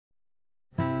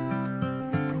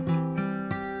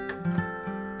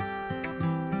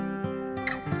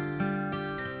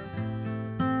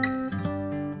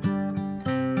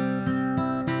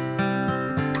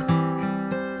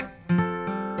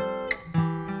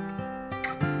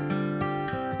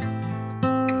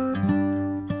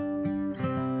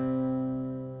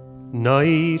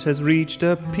Night has reached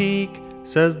a peak,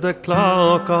 says the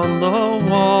clock on the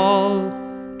wall.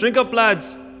 Drink up,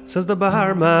 lads, says the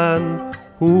barman,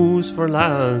 who's for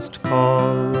last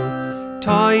call.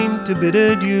 Time to bid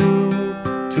adieu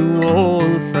to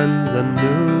old friends and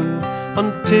new.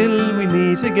 Until we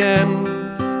meet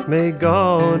again, may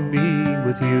God be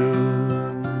with you.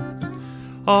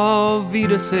 Auf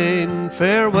Wiedersehen,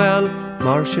 farewell,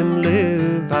 Mairtin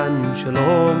live and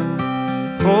shalom.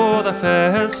 Chod a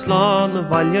feslan,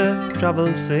 Valya, travel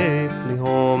safely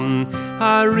home.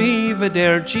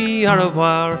 Arrivederci, au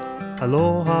revoir,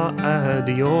 aloha,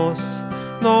 adios.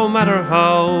 No matter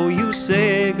how you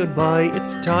say goodbye,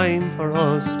 it's time for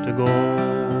us to go.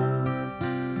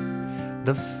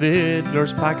 The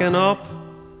fiddler's packing up,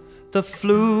 the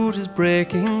flute is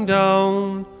breaking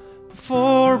down.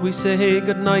 Before we say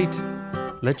goodnight,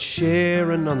 let's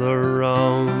share another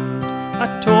round.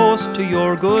 A toast to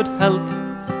your good health,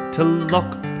 to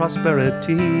luck,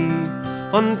 prosperity,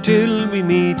 until we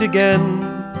meet again,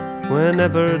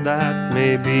 whenever that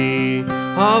may be.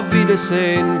 Auf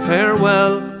Wiedersehen,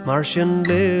 farewell, Mairtin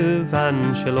live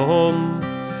and shalom.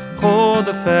 Chod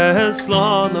a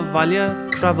feslan,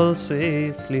 Valya, travel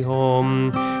safely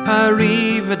home.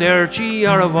 Arrivederci,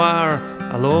 au revoir,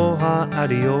 aloha,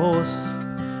 adios.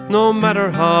 No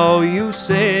matter how you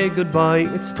say goodbye,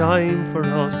 it's time for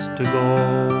us to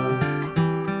go.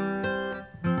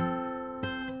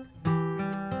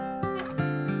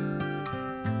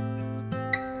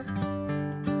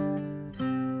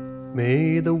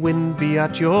 May the wind be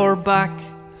at your back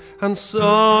and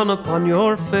sun upon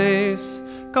your face.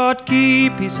 God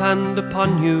keep his hand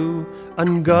upon you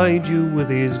and guide you with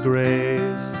his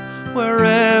grace.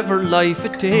 Wherever life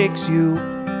it takes you,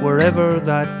 wherever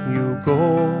that you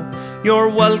go, you're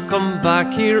welcome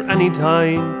back here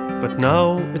anytime, but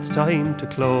now it's time to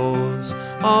close.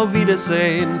 Auf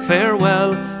Wiedersehen,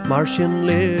 farewell, Mairtin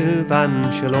live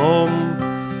and shalom.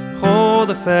 Chod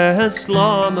a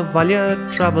feslan,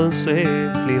 Valya, travel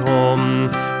safely home.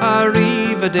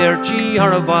 Arrivederci, au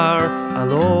revoir,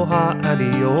 aloha,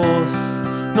 adios.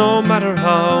 No matter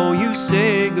how you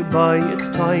say goodbye, it's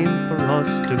time for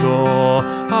us to go.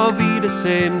 Auf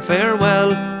Wiedersehen, farewell,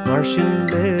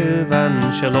 Mairtin live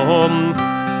and shalom.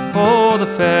 Chod a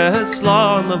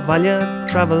feslan, Valya,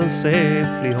 travel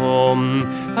safely home.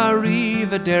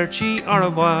 Arrivederci, au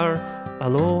revoir,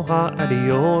 aloha,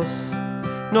 adios.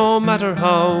 No matter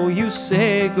how you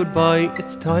say goodbye,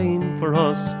 it's time for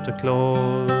us to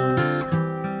close.